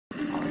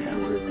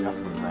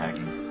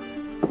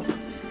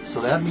So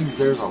that means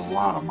there's a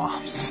lot of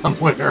mobs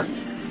somewhere.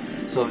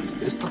 So is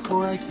this the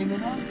floor I came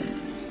in on?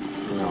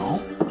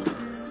 No.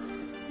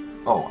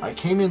 Oh, I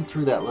came in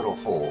through that little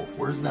hole.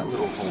 Where's that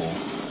little hole?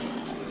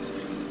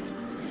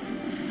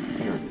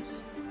 Here it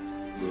is.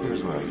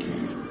 Here's where I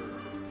came in.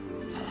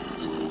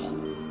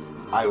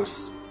 I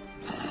was...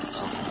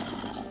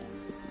 Okay.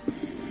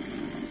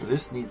 So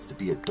this needs to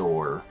be a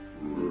door.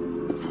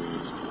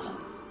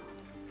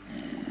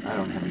 I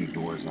don't have any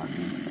doors on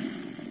me.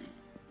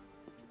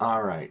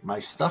 Alright, my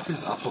stuff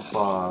is up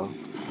above.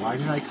 Why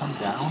did I come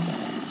down?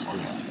 Oh,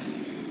 yeah.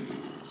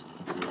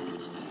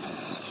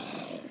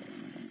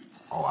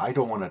 Oh, I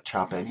don't want to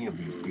chop any of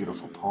these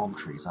beautiful palm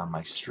trees on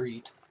my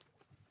street.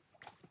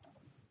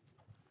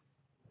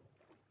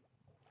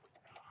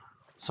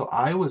 So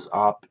I was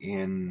up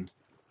in...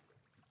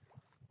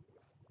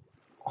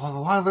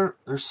 Oh,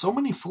 there's so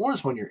many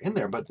floors when you're in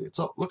there, but it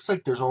looks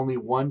like there's only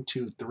 1,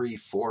 2, 3,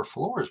 4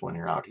 floors when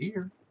you're out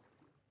here.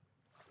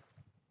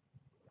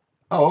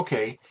 Oh,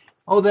 okay.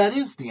 Oh, that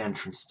is the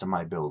entrance to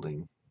my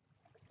building.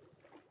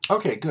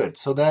 Okay, good.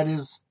 So that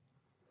is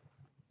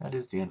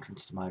the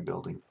entrance to my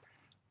building.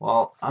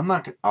 Well, I'm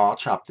not gonna... Oh, I'll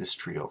chop this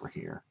tree over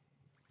here.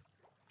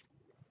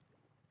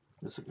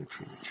 This is a good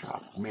tree to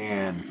chop.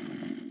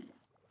 Man,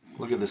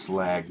 look at this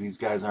lag. These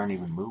guys aren't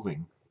even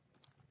moving.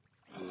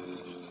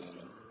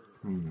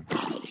 I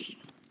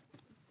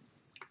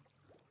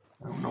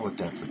don't know what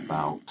that's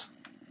about.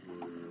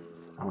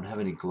 I don't have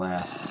any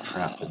glass to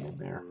trap them in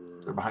there.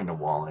 They're behind a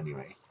wall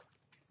anyway.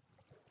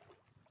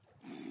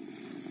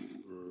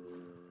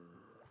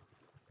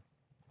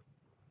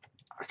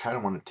 I kind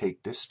of want to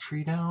take this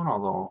tree down,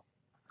 although...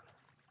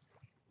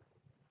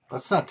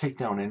 Let's not take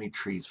down any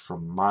trees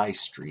from my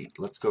street.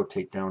 Let's go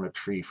take down a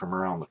tree from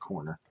around the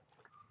corner.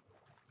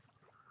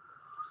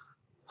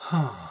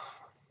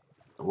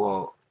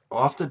 Well,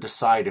 I'll have to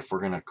decide if we're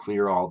going to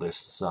clear all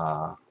this...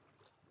 I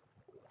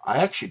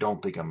actually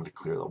don't think I'm going to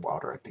clear the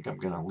water. I think I'm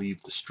going to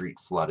leave the street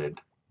flooded.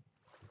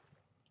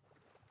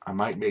 I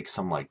might make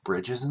some, like,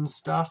 bridges and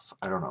stuff.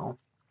 I don't know.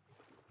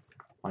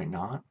 Might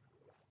not.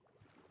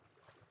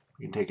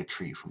 We can take a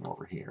tree from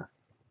over here.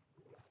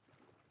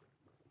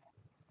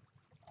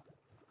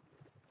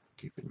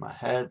 Keeping my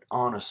head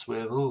on a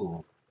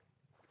swivel.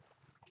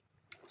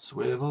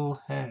 Swivel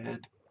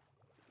head.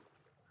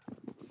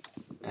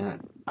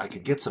 And I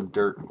could get some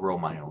dirt and grow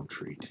my own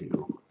tree,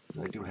 too.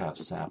 I do have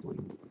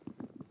sapling.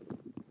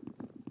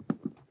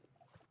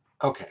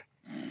 Okay.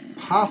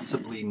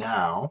 Possibly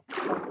now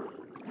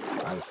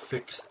I've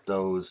fixed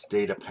those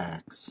data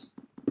packs.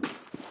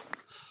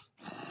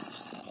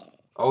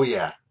 Oh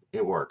yeah,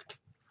 it worked.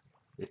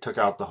 It took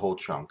out the whole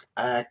chunk.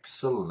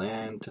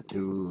 Excellent,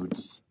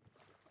 dudes.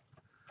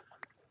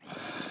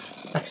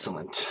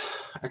 Excellent.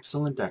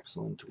 Excellent,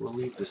 excellent. We'll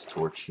leave this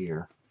torch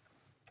here.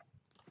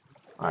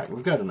 Alright,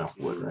 we've got enough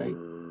wood, right?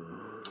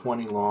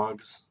 20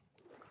 logs.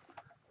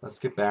 Let's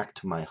get back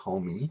to my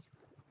homie,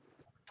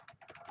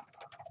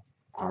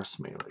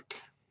 rsmalec.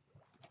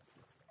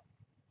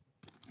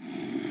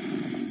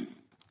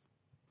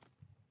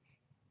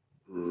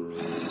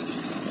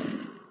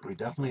 We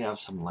definitely have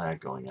some lag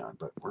going on,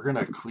 but we're going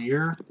to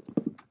clear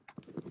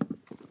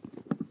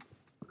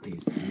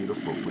these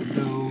beautiful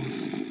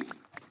windows.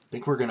 I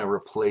think we're going to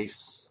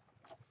replace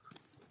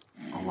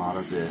a lot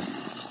of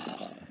this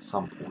at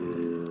some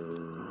point.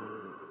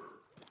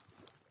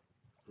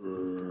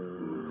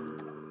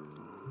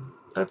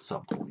 At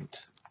some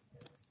point.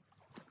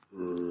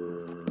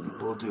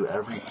 We'll do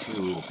every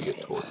 2 will be a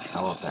torch.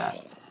 How about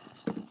that?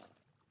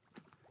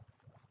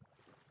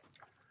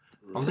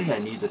 I don't think I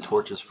need the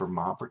torches for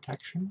mob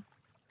protection.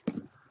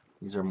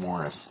 These are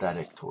more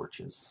aesthetic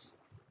torches.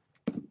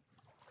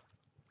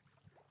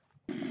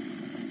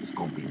 It's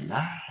gonna be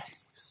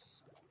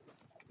nice.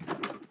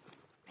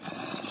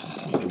 It's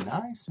gonna be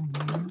nice in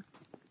here.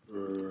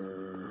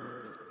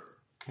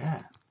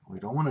 Okay. We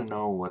don't want to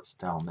know what's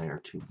down there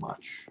too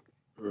much.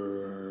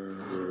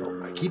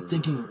 Oh, I keep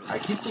thinking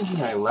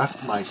I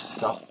left my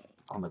stuff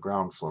on the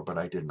ground floor, but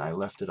I didn't. I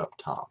left it up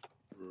top.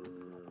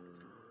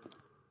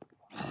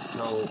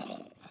 So,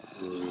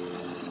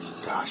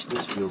 gosh,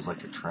 this feels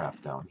like a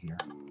trap down here.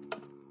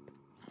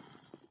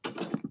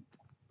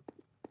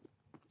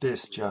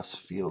 This just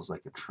feels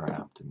like a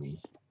trap to me.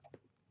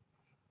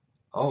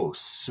 Oh,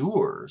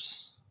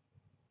 sewers.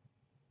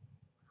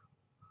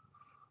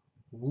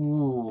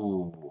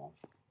 Ooh.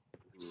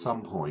 At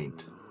some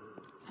point.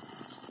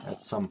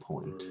 At some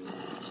point.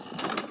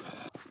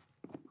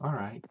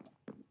 Alright.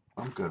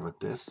 I'm good with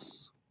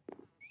this.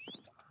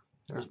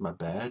 There's my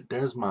bed.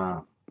 There's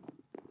my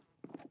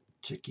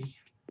chickie.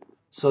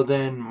 So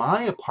then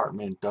my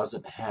apartment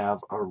doesn't have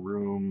a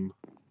room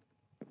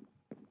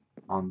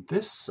on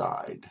this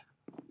side.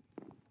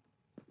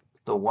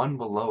 The one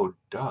below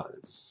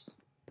does.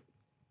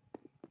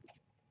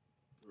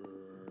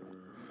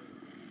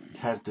 It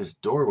has this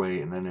doorway,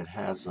 and then it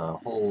has a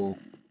whole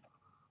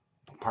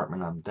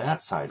apartment on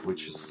that side,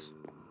 which is...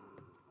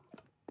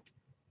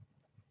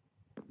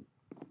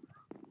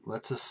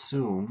 Let's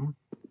assume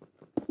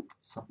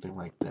something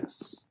like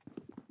this.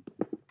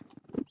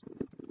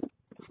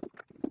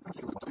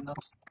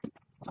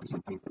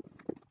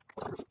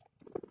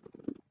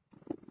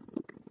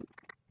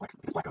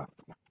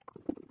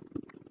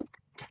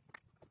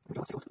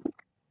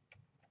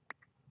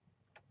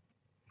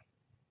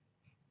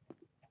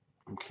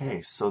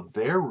 Okay, so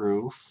their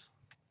roof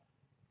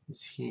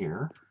is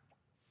here.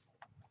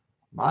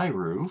 My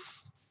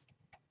roof,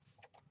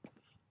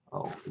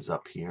 is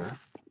up here.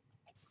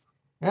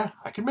 Yeah,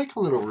 I can make a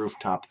little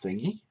rooftop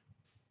thingy.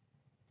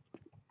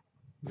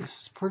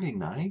 This is pretty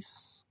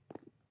nice.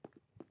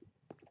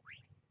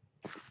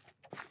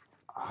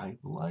 I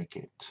like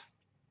it.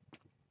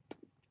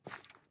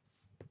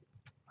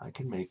 I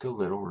can make a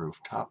little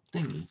rooftop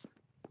thingy.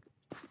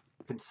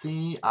 You can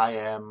see I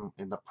am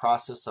in the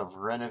process of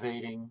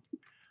renovating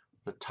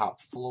the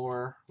top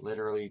floor,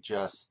 literally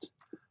just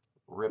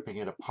ripping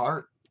it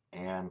apart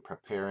and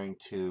preparing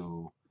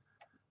to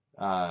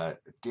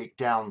dig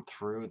down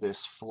through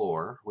this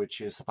floor,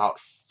 which is about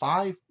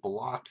 5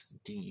 blocks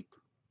deep.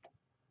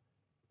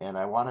 And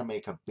I want to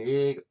make a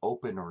big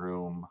open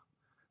room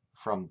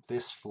from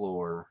this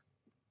floor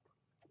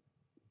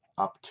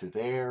up to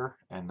there,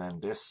 and then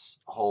this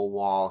whole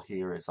wall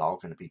here is all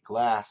going to be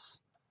glass,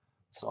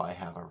 so I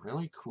have a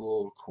really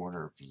cool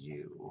corner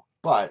view.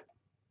 But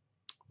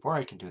before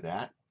I can do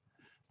that, I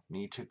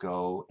need to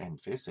go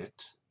and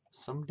visit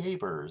some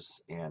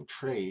neighbors and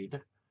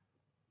trade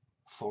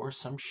for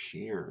some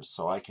shears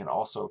so I can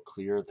also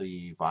clear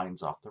the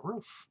vines off the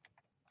roof.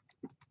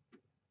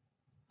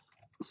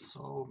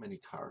 So many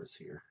cars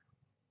here.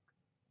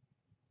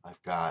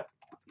 I've got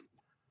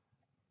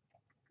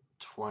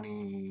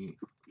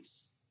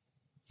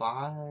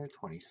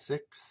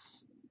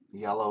 26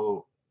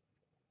 yellow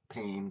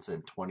panes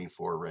and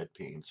 24 red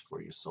panes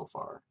for you so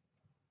far.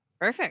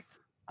 Perfect.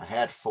 I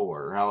had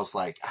 4, and I was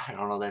like, I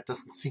don't know, that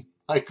doesn't seem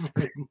like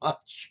very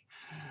much.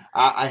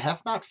 I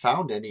have not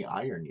found any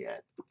iron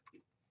yet.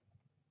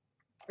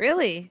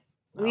 Really?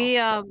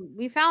 No.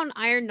 We found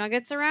iron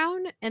nuggets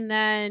around, and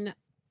then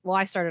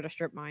I started a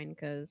strip mine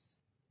because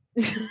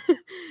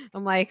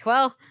I'm like,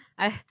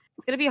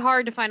 it's gonna be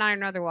hard to find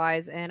iron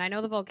otherwise. And I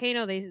know the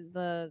volcano,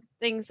 the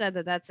thing said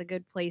that that's a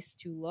good place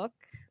to look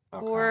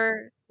Okay.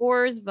 for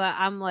ores, but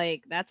I'm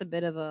like, that's a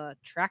bit of a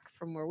trek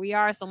from where we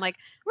are. So I'm like,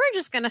 we're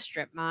just gonna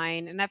strip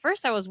mine. And at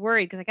first I was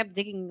worried because I kept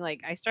digging. Like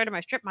I started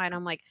my strip mine,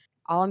 I'm like,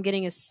 all I'm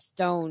getting is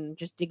stone,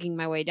 just digging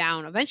my way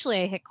down.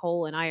 Eventually I hit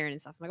coal and iron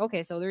and stuff. I'm like,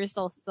 okay, so there is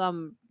still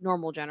some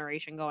normal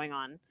generation going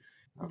on,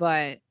 Okay.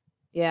 but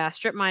yeah,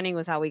 strip mining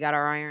was how we got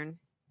our iron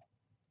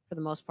for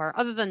the most part,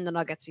 other than the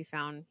nuggets we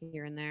found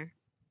here and there.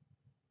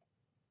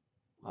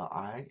 Well,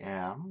 I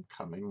am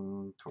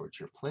coming towards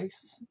your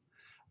place.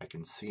 I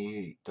can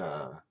see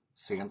the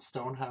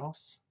sandstone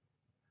house.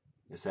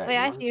 Is Oh that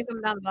yeah, I see yours? you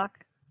coming down the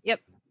block. Yep,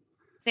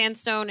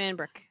 sandstone and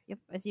brick. Yep,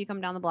 I see you come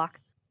down the block.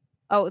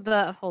 Oh,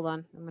 hold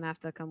on, I'm gonna have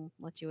to come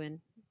let you in.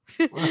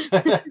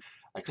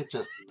 I could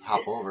just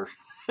hop over.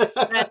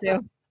 That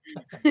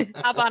too.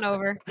 Hop on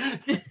over.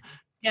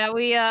 Yeah,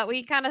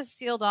 we kind of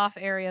sealed off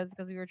areas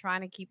because we were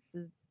trying to keep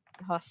the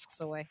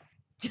husks away.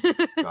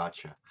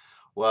 Gotcha.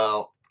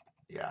 Well,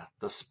 yeah,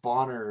 the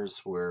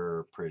spawners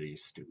were pretty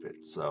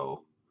stupid.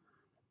 So,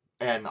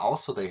 and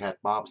also they had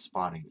mobs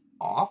spawning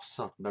off,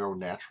 so no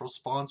natural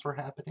spawns were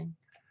happening.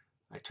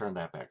 I turned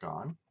that back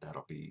on.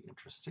 That'll be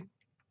interesting.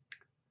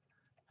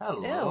 Ew,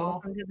 Hello.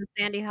 welcome to the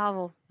sandy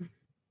hovel.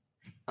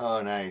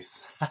 Oh,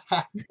 nice.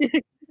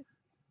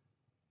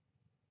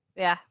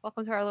 Yeah,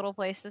 welcome to our little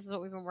place. This is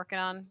what we've been working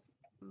on.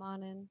 Come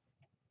on in.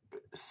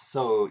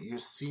 So you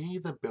see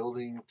the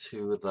building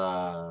to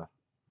the,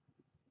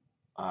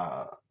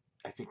 uh,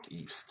 I think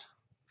east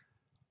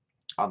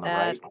on the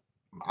That right.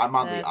 I'm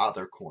on the that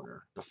other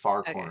corner, the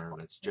far okay. corner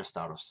that's just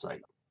out of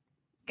sight.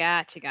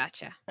 Gotcha.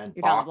 And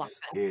You're down the block box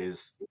then.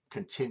 is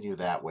continue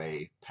that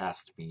way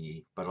past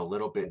me, but a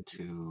little bit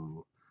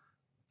to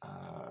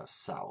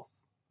south,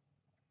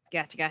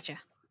 Gotcha.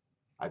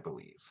 I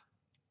believe.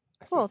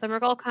 I Cool. think. Then we're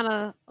all kind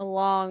of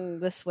along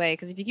this way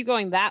because if you keep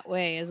going that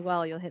way as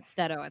well, you'll hit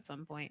Stedo at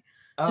some point.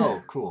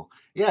 Oh, cool.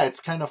 Yeah, it's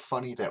kind of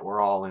funny that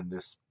we're all in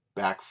this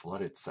back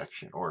flooded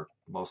section, or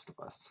most of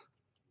us.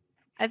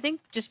 I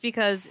think just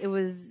because it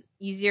was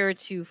easier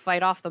to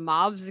fight off the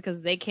mobs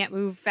because they can't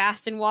move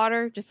fast in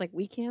water, just like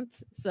we can't.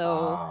 So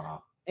Uh,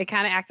 it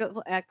kind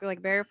of acted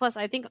like barrier. Plus,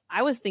 I think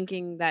I was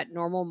thinking that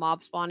normal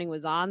mob spawning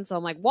was on, so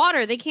I'm like,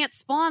 water, they can't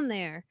spawn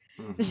there.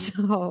 mm-hmm.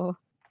 So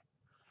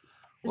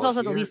it's Well,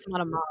 also the here. least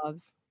amount of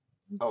mobs.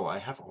 Oh, I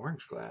have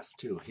orange glass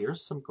too.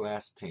 Here's some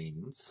glass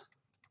panes.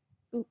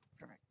 Ooh,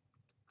 perfect.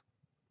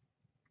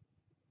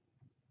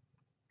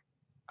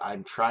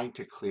 I'm trying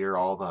to clear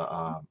all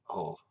the.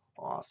 Oh,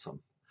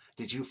 awesome.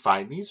 Did you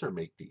find these or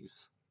make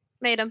these?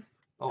 Made them.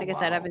 Oh, Like I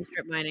said, I've wow. been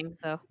strip mining,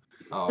 so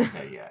Oh,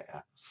 okay.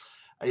 Yeah.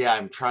 Yeah,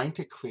 I'm trying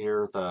to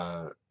clear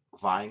the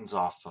vines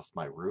off of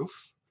my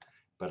roof,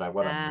 but I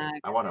want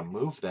to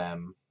move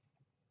them,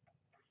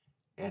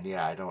 and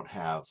yeah, I don't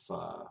have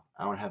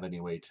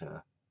any way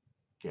to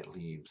get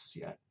leaves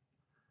yet.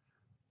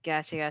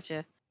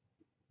 gotcha.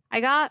 I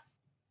got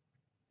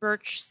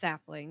birch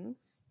saplings.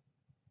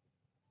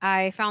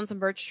 I found some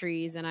birch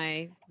trees and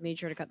I made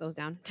sure to cut those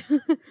down.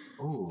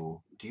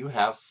 Ooh, do you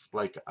have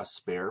like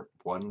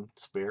one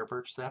spare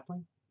birch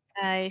sapling?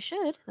 I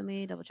should. Let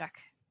me double check.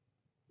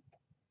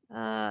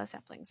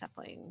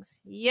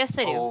 Saplings. Yes,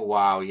 I do. Oh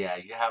wow, yeah,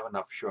 you have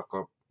enough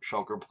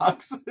shulker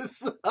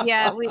boxes.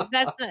 Yeah,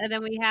 and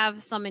then we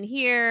have some in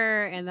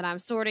here, and then I'm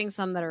sorting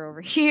some that are over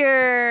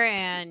here,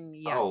 and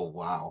yeah. Oh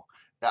wow.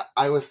 Yeah,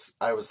 I was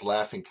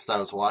laughing because I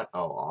was oh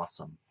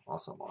awesome.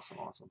 Awesome, awesome,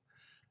 awesome.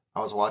 I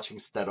was watching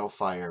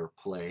Steadofire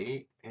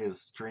play his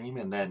stream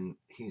and then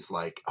he's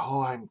like,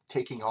 "Oh, I'm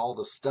taking all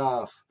the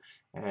stuff."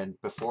 And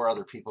before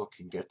other people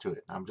can get to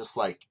it, I'm just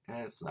like,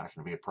 it's not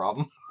going to be a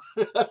problem.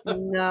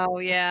 No,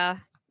 yeah.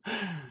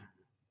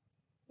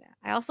 Yeah.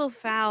 I also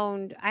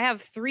found I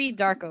have 3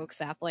 dark oak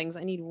saplings.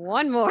 I need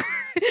one more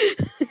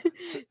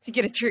So, to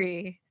get a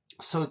tree.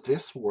 so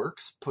this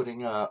works,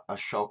 putting a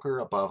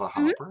shulker above a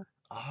Mhm. hopper?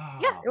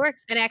 Yeah, it Oh.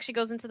 works. And it actually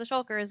goes into the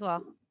shulker as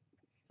well.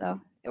 So,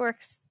 it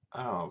works.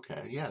 Oh,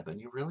 okay. Yeah, then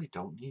you really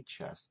don't need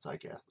chests, I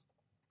guess.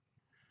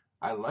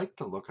 I like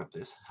the look of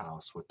this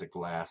house with the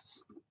glass.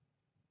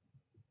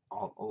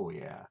 Oh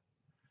yeah.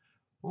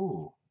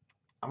 Ooh,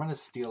 I'm gonna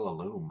steal a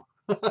loom.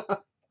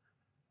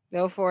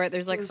 Go for it.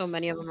 There's like so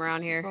many of them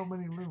around There's here. so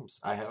many looms.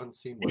 I haven't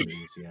seen one of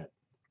these yet.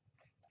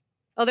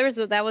 Oh,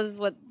 that was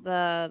what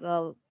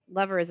the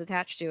lever is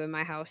attached to in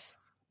my house.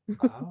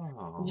 Just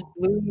Oh.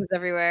 looms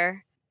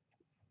everywhere.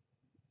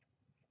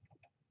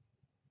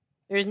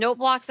 There's note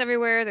blocks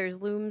everywhere. There's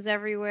looms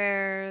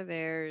everywhere.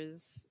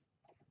 There's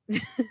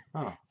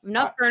Huh.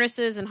 enough I,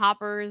 furnaces and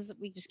hoppers.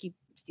 We just keep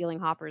stealing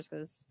hoppers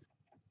because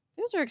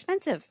those are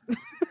expensive.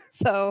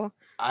 So,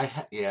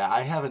 yeah,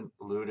 I haven't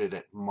looted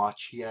it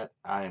much yet.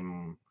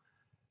 I'm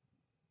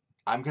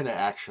gonna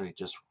actually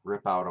just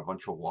rip out a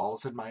bunch of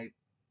walls in my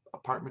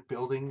apartment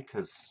building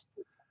because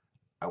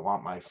I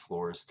want my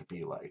floors to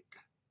be like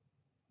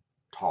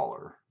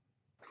taller.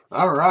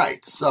 All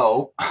right,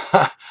 so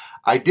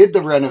I did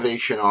the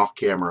renovation off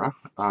camera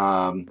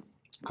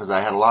because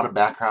I had a lot of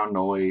background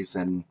noise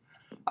and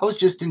I was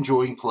just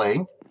enjoying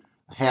playing.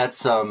 I had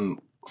some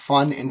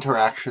fun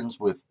interactions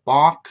with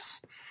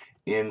Box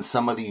in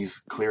some of these,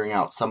 clearing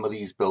out some of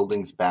these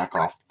buildings back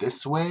off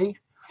this way.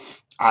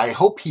 I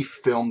hope he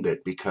filmed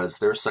it because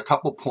there's a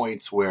couple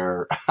points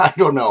where I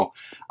don't know.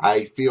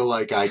 I feel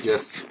like I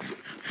just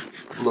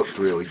looked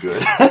really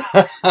good.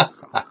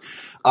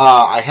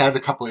 I had a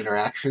couple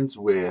interactions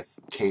with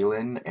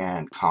Kaylin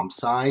and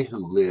Kamsai who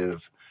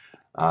live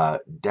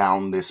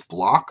down this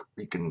block.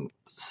 You can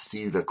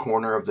see the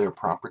corner of their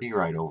property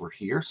right over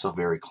here, so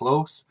very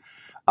close.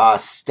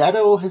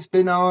 Stedo has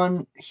been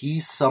on.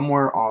 He's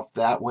somewhere off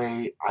that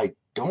way. I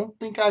don't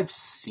think I've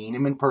seen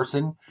him in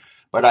person,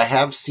 but I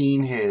have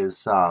seen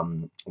his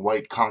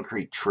white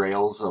concrete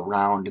trails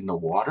around in the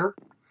water.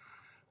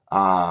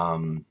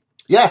 Um,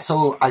 yeah,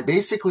 so I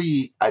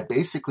basically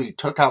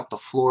took out the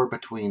floor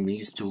between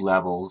these two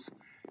levels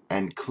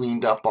and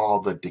cleaned up all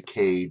the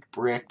decayed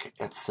brick,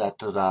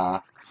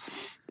 etc.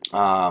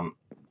 Um,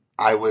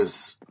 I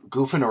was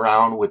goofing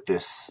around with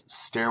this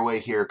stairway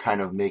here,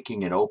 kind of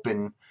making an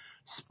open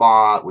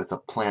spot with a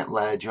plant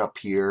ledge up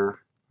here.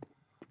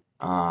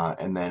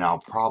 And then I'll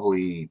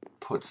probably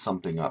put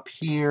something up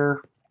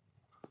here,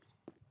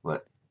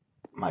 but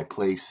my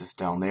place is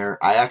down there.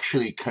 I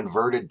actually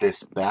converted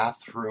this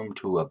bathroom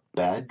to a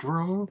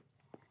bedroom.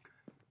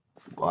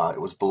 It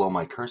was below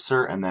my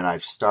cursor, and then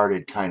I've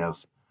started kind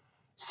of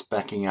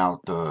specking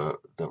out the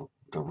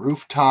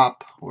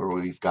rooftop where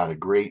we've got a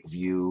great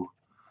view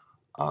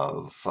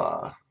of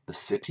the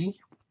city.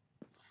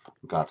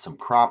 We've got some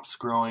crops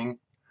growing.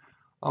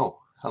 Oh,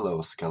 hello,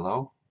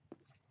 Skello.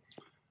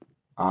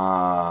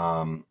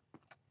 Um,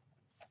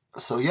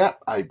 so yeah,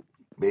 I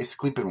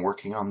basically been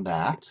working on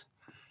that.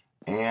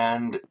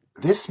 And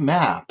this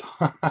map,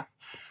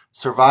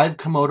 Survive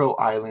Komodo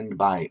Island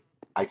by,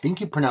 I think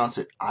you pronounce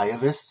it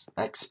Iavis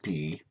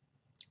XP.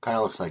 Kind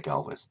of looks like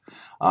Elvis.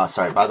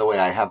 Sorry, by the way,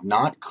 I have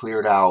not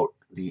cleared out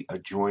the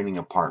adjoining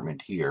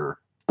apartment here.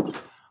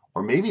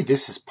 Or maybe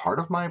this is part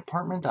of my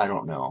apartment? I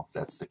don't know.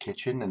 That's the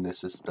kitchen, and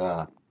this is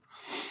the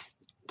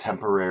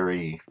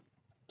temporary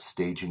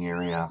staging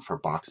area for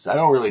boxes. I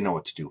don't really know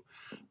what to do.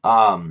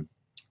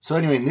 So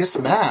anyway, in this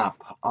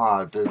map,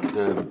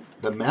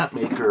 the map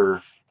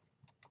maker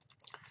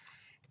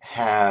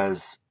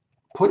has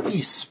put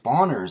these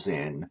spawners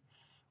in,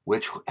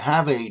 which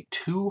have a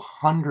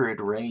 200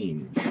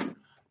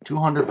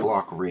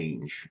 block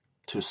range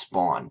to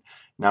spawn.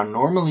 Now,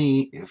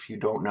 normally, if you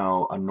don't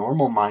know, a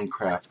normal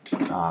Minecraft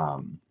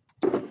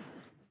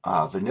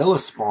vanilla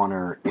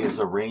spawner is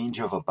a range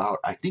of about,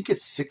 I think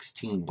it's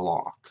 16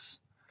 blocks.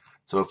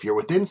 So if you're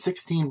within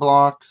 16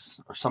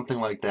 blocks or something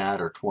like that,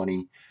 or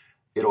 20,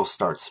 it'll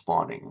start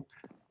spawning.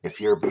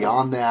 If you're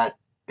beyond that,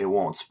 it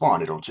won't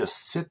spawn. It'll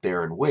just sit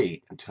there and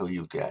wait until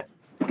you get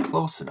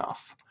close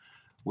enough,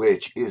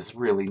 which is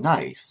really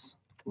nice.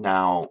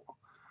 Now,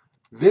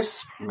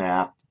 this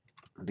map,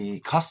 the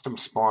custom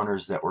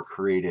spawners that were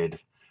created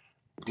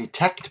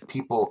detect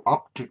people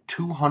up to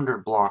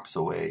 200 blocks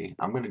away.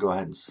 I'm going to go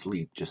ahead and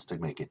sleep just to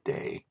make it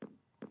day.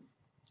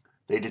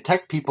 They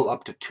detect people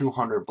up to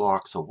 200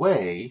 blocks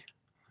away.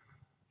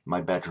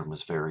 My bedroom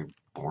is very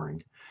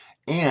boring.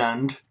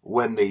 And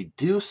when they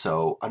do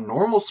so, a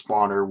normal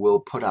spawner will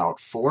put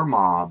out 4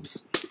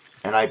 mobs.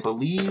 And I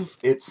believe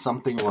it's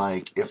something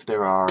like if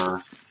there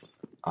are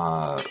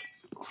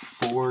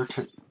 4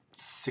 to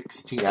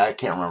 16, I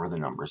can't remember the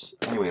numbers.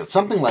 Anyway, it's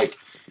something like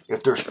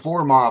if there's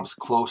 4 mobs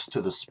close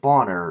to the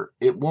spawner,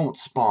 it won't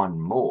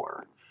spawn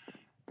more.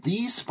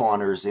 These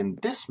spawners in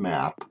this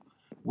map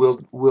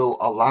will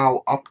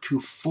allow up to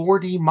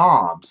 40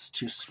 mobs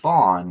to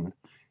spawn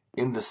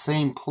in the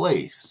same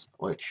place.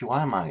 Which,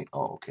 why am I...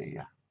 Oh, okay,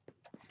 yeah.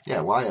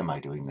 Yeah, why am I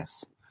doing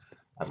this?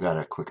 I've got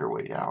a quicker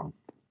way down.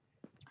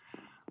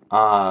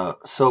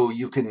 So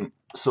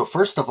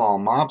first of all,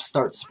 mobs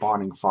start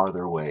spawning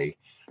farther away.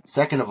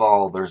 Second of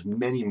all, there's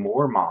many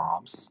more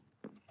mobs.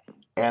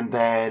 And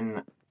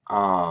then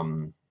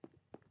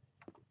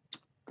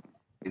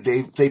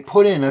they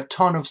put in a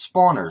ton of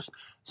spawners.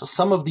 So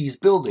some of these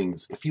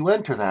buildings, if you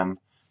enter them,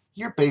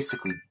 you're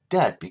basically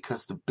dead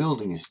because the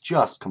building is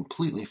just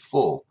completely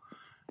full.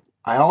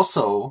 I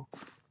also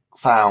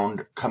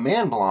found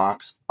command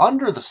blocks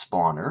under the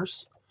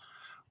spawners,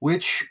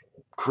 which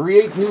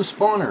create new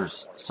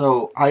spawners.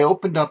 So I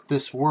opened up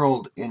this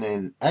world in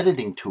an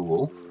editing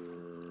tool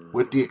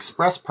with the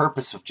express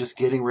purpose of just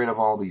getting rid of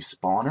all these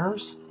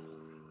spawners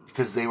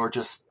because they were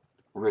just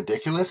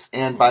ridiculous.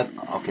 And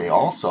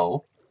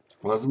also,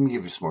 well, let me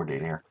give you some more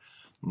data here.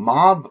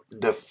 Mob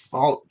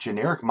default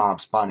generic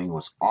mob spawning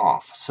was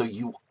off, so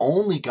you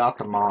only got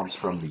the mobs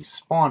from these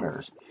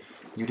spawners.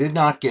 You did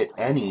not get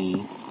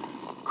any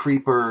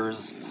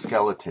creepers,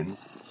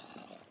 skeletons,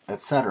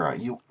 etc.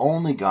 You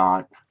only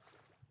got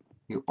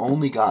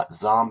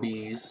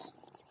zombies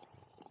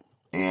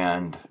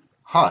and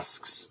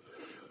husks,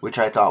 which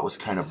I thought was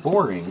kind of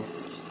boring.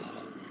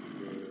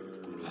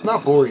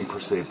 Not boring per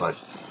se, but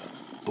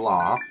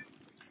blah.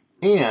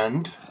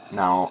 And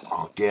now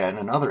again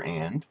another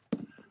and.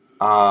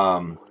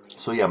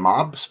 So yeah,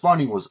 mob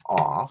spawning was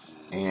off,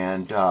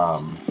 and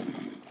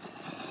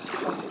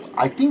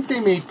I think they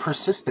made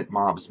persistent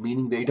mobs,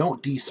 meaning they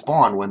don't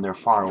despawn when they're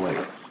far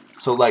away.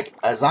 So like,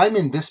 as I'm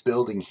in this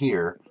building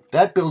here,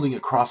 that building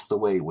across the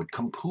way would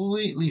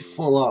completely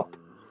fill up,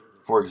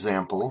 for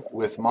example,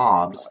 with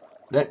mobs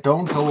that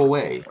don't go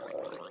away.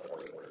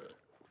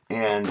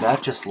 And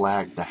that just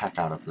lagged the heck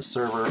out of the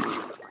server.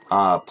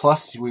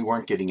 Plus, we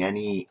weren't getting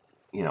any,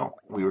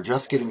 we were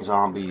just getting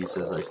zombies,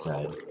 as I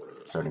said.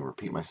 Starting to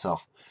repeat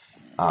myself.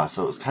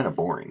 So it was kind of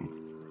boring.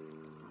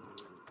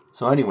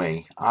 So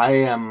anyway,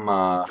 I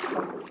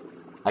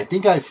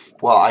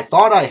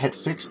thought I had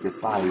fixed it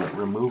by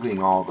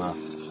removing all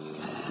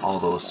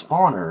those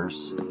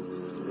spawners,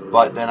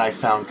 but then I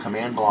found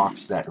command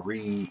blocks that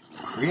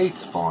recreate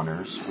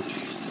spawners,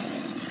 which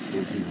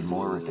is even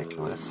more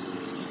ridiculous.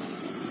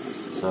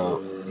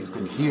 So you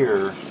can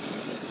hear,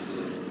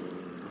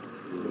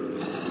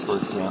 for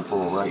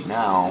example, right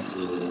now,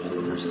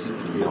 there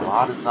seems to be a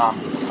lot of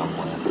zombies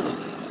somewhere.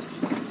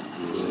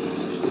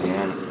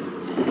 And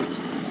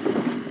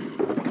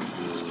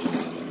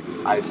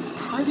I've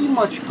pretty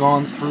much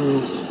gone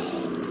through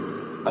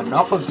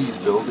enough of these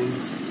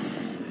buildings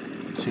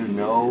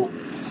to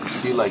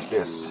see like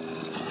this.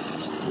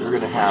 You're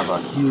going to have a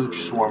huge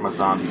swarm of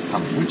zombies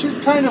coming, which is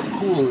kind of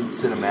cool in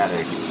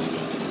cinematic,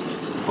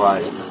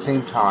 but at the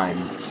same time,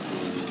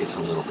 it gets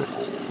a little bit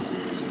old.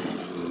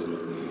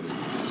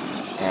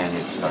 And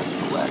it starts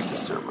to lag the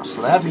server.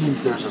 So that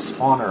means there's a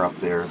spawner up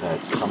there that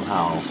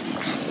somehow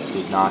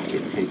did not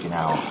get taken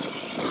out.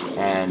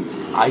 And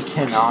I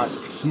cannot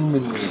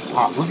humanly...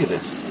 look at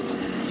this.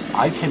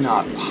 I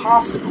cannot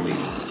possibly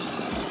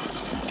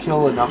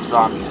kill enough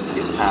zombies to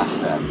get past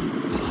them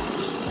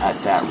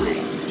at that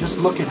rate. Just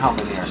look at how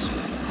many are...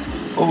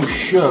 Oh,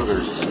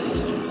 sugars.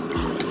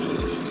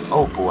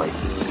 Oh, boy.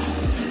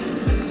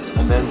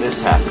 And then this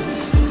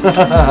happens.